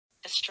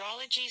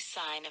Astrology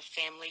sign of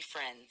family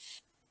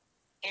friends.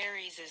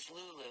 Aries is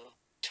Lulu.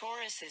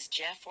 Taurus is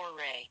Jeff or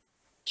Ray.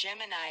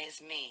 Gemini is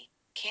me.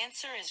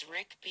 Cancer is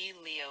Rick B.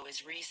 Leo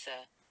is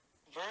Risa.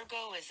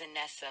 Virgo is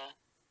Anessa.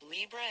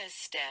 Libra is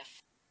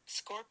Steph.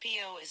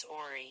 Scorpio is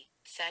Ori.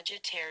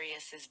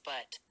 Sagittarius is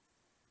Butt.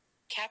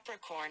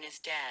 Capricorn is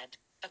Dad.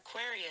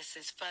 Aquarius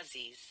is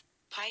Fuzzies.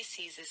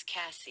 Pisces is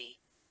Cassie.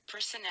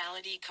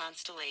 Personality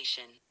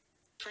constellation.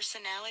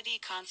 Personality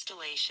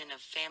constellation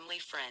of family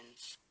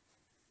friends.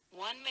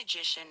 1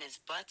 magician is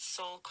Butt's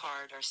soul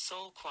card or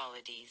soul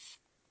qualities.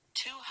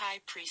 2 high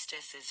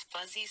priestess is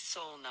Fuzzy's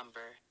soul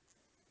number.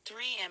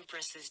 3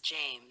 empress is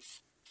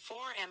James.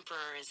 4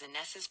 emperor is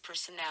Anessa's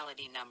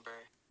personality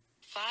number.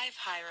 5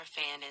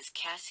 hierophant is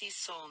Cassie's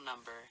soul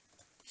number.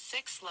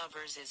 6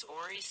 lovers is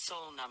Ori's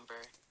soul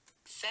number.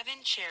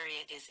 7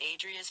 chariot is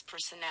Adria's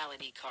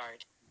personality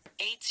card.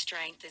 8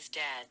 strength is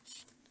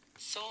Dad's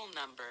soul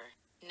number.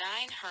 9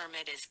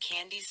 hermit is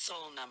Candy's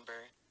soul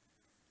number.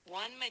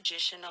 1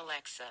 magician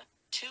Alexa.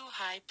 2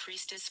 high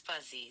priestess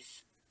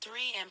Fuzzies.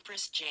 3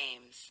 empress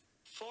James.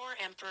 4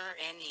 emperor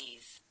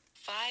Anise.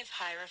 5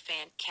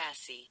 hierophant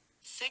Cassie.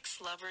 6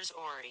 lovers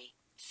Ori.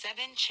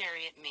 7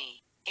 chariot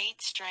me.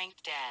 8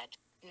 strength Dad.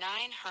 9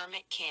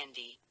 hermit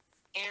Candy.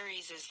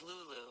 Aries is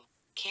Lulu.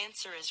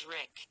 Cancer is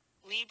Rick.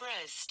 Libra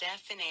is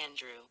Steph and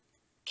Andrew.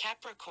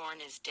 Capricorn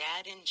is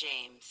Dad and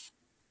James.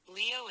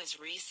 Leo is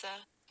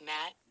Risa,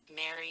 Matt,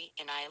 Mary,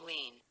 and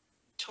Eileen.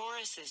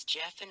 Taurus is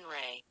Jeff and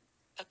Ray.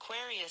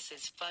 Aquarius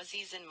is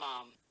Fuzzies and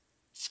Mom.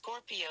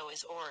 Scorpio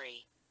is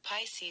Ori.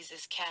 Pisces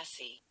is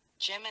Cassie.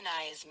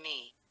 Gemini is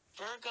me.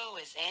 Virgo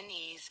is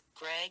Anise,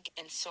 Greg,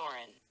 and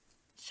Soren.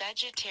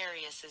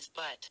 Sagittarius is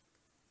Butt.